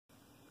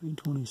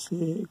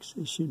326.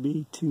 It should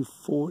be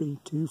 240,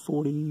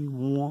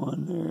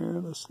 241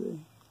 there. Let's see.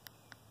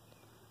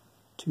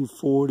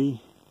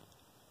 240.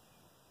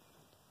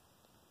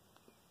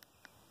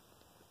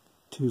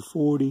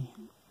 240.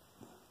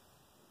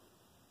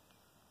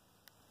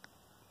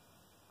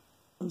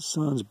 The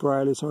sun's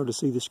bright. It's hard to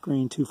see the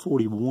screen.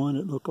 241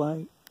 it looked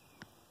like.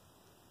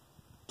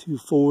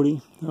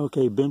 240.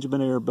 Okay, Benjamin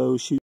AirBow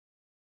shoot.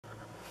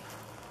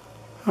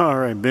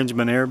 Alright,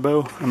 Benjamin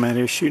AirBow. I'm out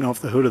here shooting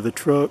off the hood of the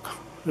truck.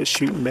 Let's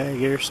shooting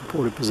bag air,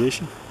 supported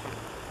position.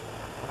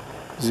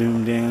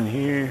 Zoom down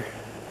here.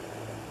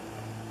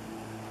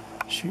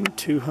 Shooting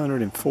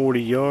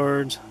 240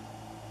 yards.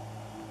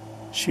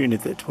 Shooting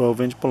at that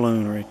 12-inch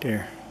balloon right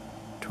there.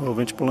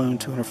 12-inch balloon,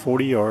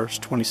 240 yards,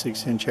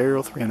 26-inch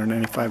aerial,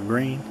 395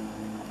 grain.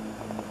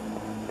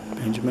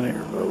 Benjamin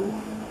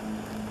AirBow.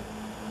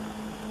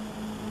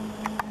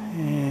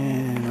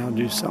 And I'll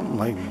do something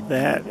like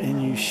that,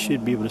 and you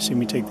should be able to see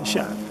me take the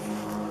shot.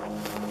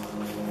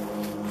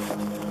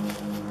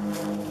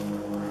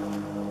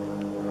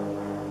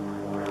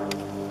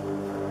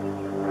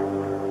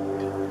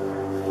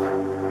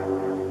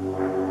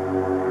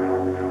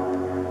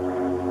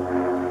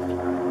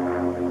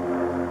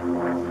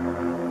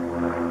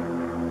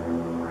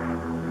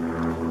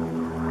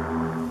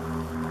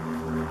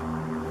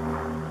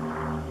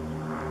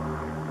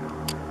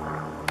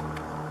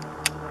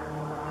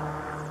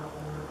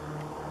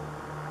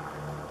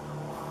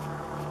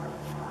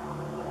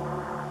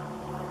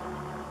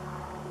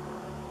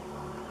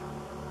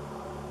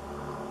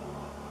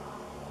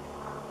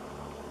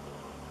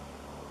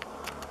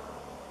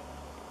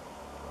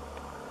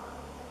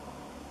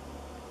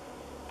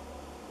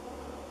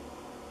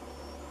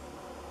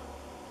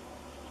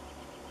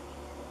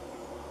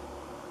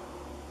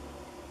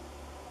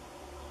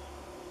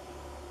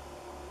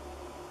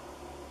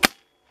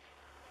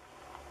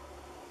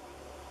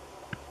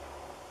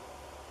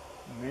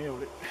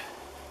 Nailed it.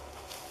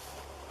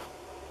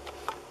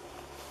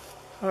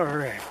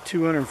 Alright,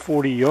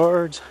 240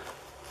 yards.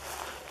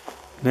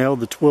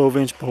 Nailed the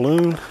 12-inch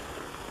balloon.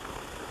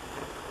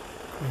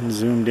 And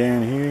zoom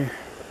down here.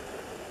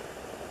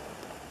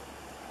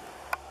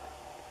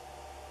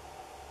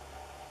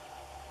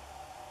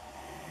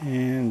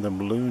 And the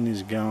balloon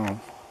is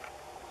gone.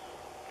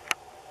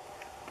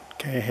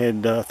 Okay, I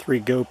had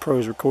 3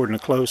 GoPros recording a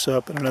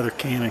close-up and another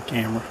Canon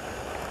camera.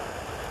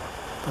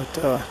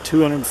 But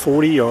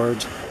 240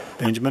 yards,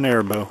 Benjamin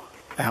AirBow,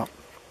 out.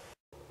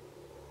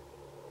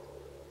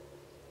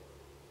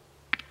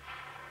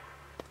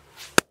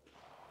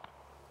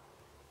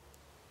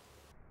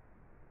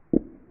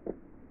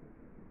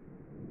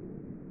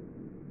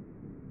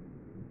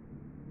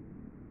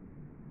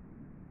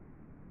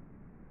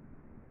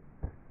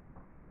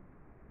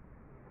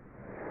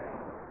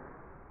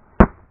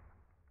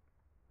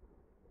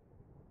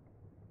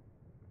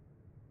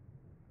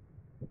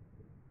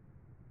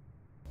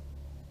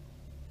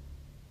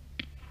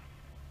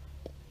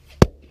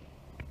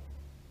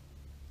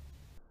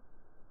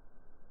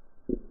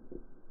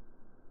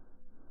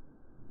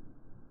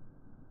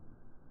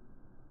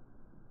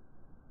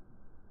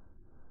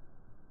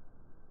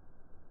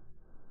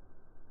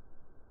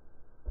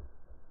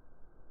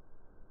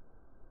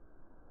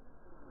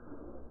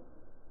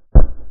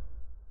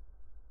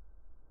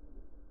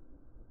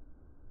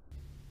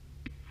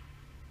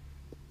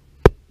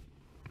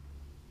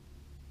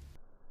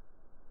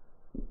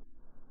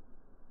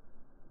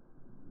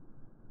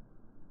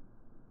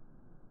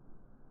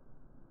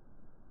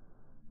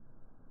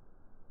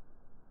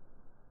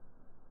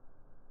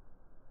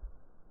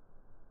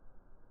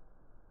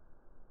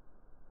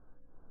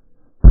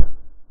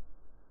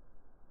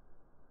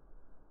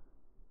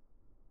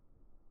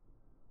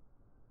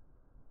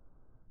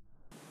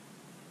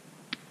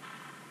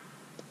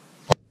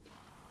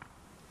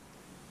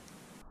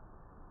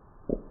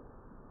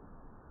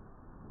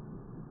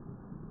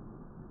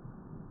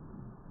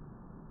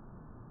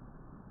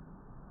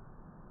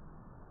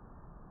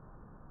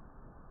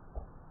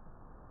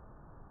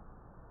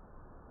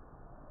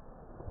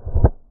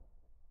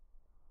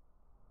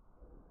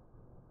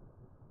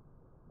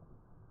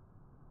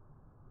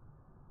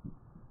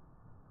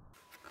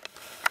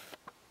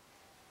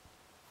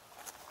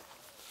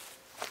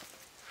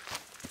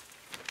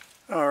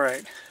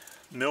 Alright,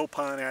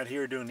 Leupold out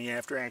here doing the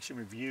after action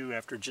review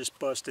after just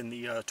busting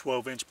the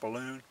 12-inch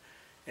balloon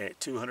at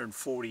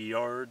 240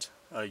 yards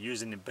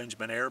using the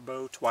Benjamin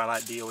AirBow,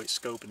 Twilight DOH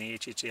scope, and the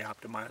HHA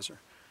Optimizer.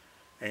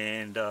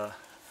 And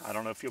I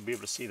don't know if you'll be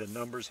able to see the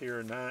numbers here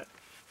or not,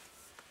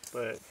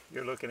 but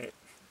you're looking at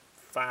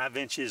 5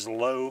 inches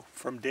low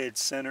from dead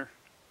center.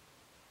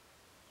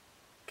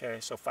 Okay,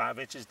 so 5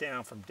 inches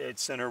down from dead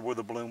center where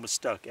the balloon was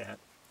stuck at.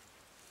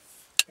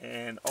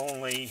 And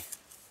only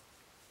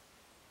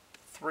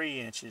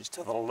 3 inches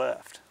to the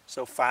left.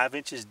 So 5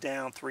 inches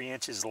down, 3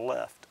 inches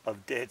left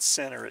of dead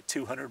center at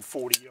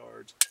 240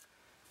 yards.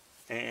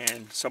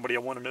 And somebody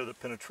want to know the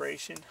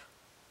penetration.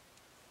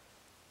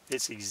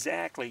 It's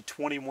exactly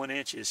 21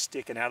 inches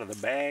sticking out of the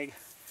bag.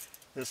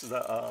 This is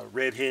a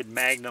Redhead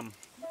Magnum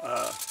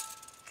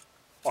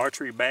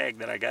archery bag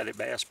that I got at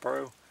Bass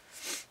Pro,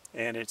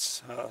 and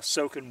it's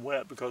soaking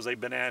wet because they've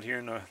been out here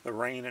in the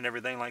rain and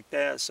everything like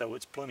that, so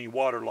it's plenty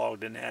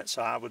waterlogged in that.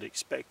 So I would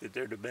expect that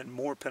there'd have been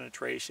more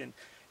penetration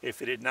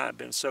if it had not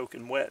been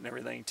soaking wet and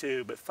everything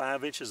too. But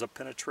 5 inches of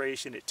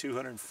penetration at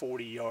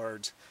 240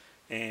 yards,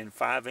 and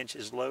 5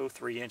 inches low,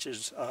 3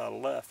 inches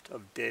left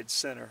of dead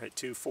center at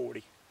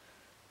 240,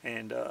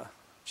 and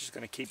just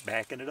going to keep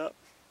backing it up.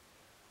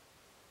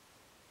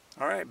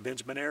 All right,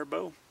 Benjamin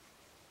AirBow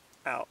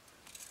out.